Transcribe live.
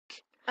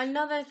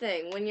Another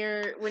thing, when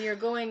you're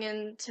going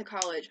into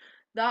college,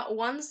 that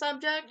one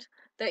subject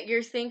that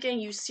you're thinking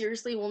you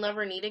seriously will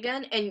never need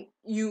again, and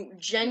you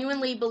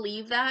genuinely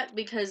believe that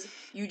because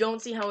you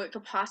don't see how it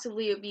could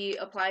possibly be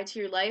applied to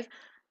your life,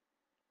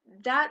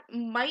 that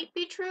might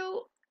be true.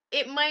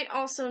 It might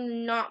also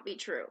not be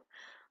true.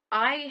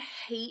 I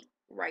hate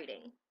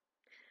writing.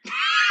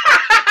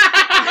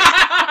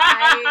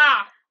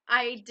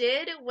 I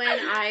did when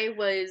I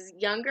was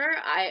younger.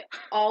 I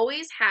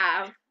always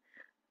have,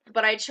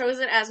 but I chose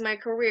it as my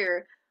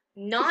career,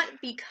 not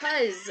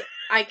because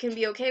I can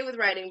be okay with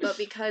writing, but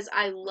because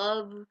I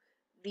love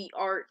the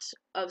art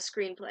of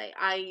screenplay.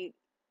 I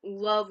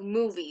love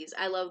movies.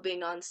 I love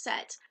being on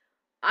set.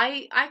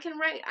 I can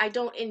write. I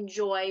don't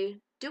enjoy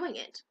doing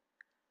it,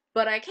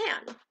 but I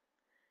can.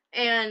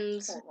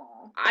 And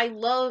I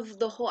love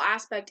the whole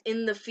aspect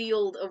in the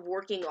field of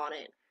working on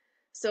it.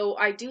 So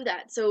I do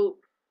that. So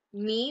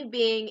me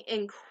being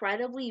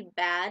incredibly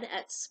bad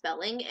at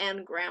spelling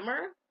and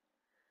grammar,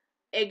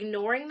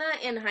 ignoring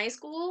that in high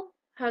school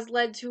has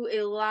led to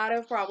a lot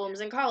of problems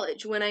in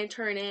college when I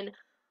turn in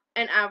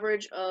an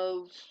average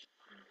of,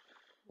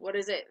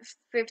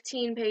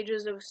 15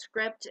 pages of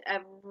script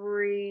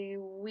every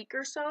week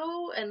or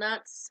so, and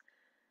that's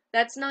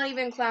not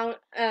even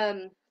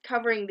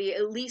covering the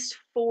at least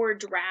 4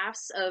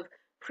 drafts of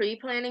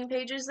pre-planning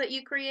pages that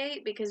you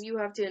create, because you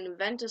have to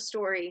invent a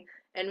story,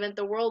 invent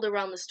the world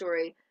around the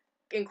story,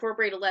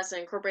 incorporate a lesson,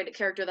 incorporate a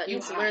character that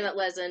needs to learn that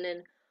lesson,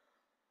 and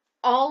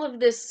all of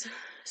this.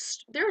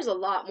 There's a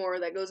lot more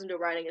that goes into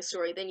writing a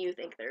story than you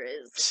think there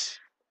is.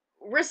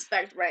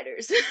 Respect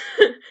writers.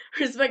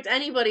 Respect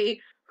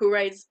anybody who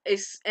writes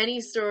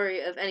any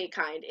story of any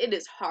kind. It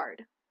is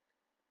hard.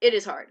 It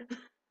is hard.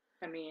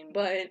 I mean,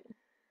 but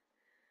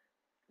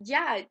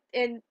yeah,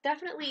 and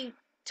definitely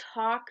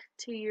talk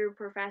to your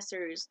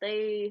professors.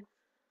 They've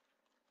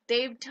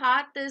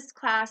taught this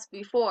class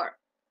before.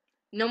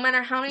 No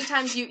matter how many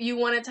times you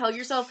want to tell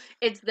yourself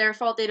it's their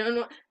fault, they don't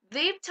know.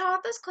 They've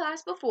taught this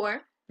class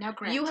before. Now,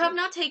 granted, you have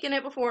not taken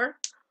it before.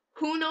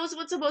 Who knows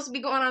what's supposed to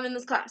be going on in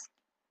this class?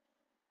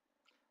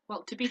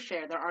 Well, to be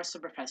fair, there are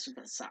some professors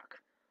that suck.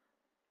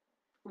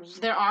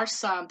 There are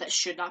some that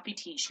should not be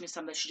teaching, and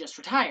some that should just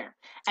retire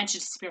and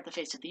should disappear off the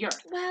face of the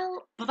earth.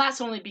 Well, but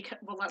that's only because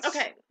that's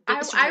okay.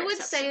 I would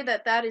say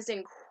that is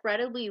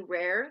incredibly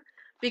rare,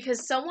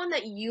 because someone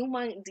that you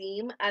might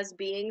deem as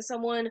being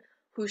someone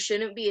who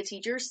shouldn't be a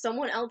teacher,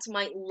 someone else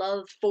might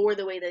love for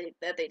the way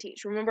that they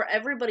teach. Remember,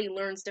 everybody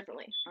learns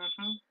differently.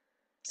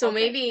 So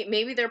Okay.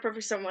 maybe they're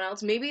perfect for someone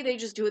else. Maybe they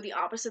just do it the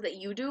opposite that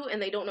you do,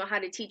 and they don't know how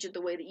to teach it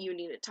the way that you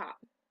need it taught.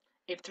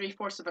 If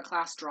 3/4 of a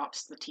class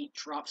drops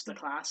the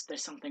class,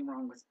 there's something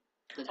wrong with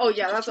the Oh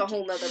yeah, that's a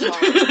whole nother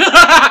problem.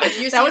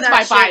 That was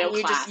my bio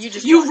class.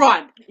 You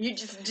run. You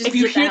just if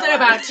you hear that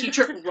about a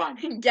teacher,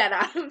 run. Get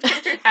out of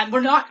there. And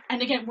we're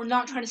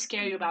not trying to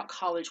scare you about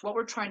college. What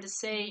we're trying to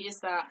say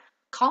is that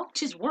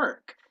college is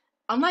work.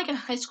 Unlike in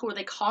high school where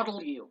they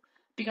coddle you.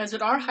 Because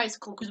at our high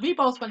school, because we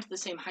both went to the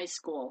same high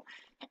school,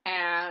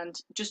 and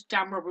just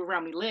down where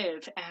we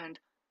live, and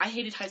I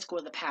hated high school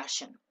with a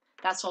passion.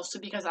 That's also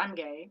because I'm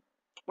gay.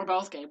 We're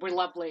both gay. We're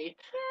lovely.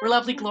 We're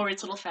lovely,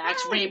 glorious little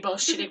facts.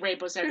 Rainbows, shitty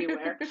rainbows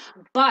everywhere.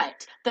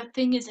 But the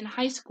thing is, in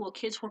high school,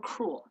 kids were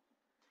cruel.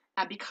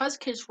 And because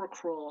kids were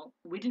cruel,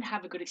 we didn't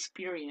have a good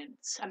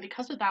experience. And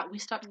because of that, we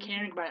stopped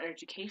caring about our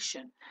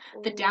education.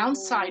 The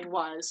downside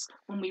was,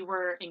 when we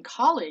were in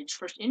college,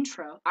 first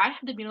intro, I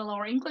had to be in a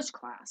lower English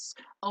class,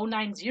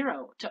 090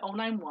 to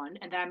 091,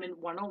 and then I'm in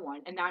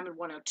 101, and now I'm in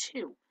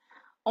 102.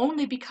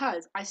 Only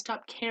because I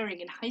stopped caring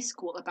in high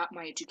school about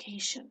my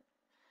education.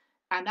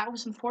 And that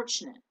was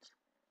unfortunate.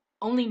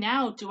 Only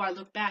now do I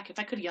look back. If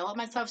I could yell at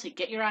myself, say,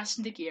 get your ass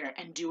into gear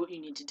and do what you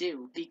need to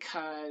do,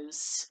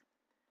 because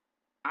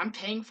I'm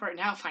paying for it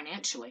now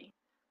financially.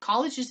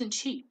 College isn't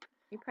cheap.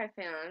 You pay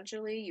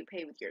financially. You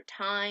pay with your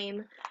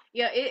time.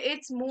 Yeah,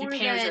 it's more you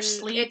pay than your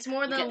sleep, it's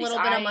more than a little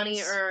bit of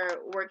money or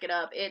work it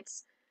up.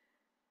 It's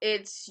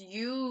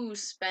you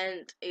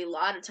spent a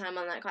lot of time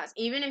on that class.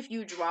 Even if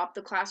you drop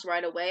the class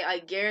right away, I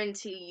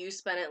guarantee you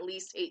spent at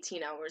least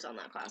 18 hours on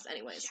that class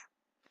anyways. Yeah.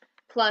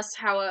 Plus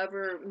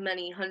however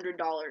many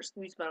 $100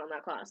 you spent on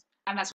that class. And that's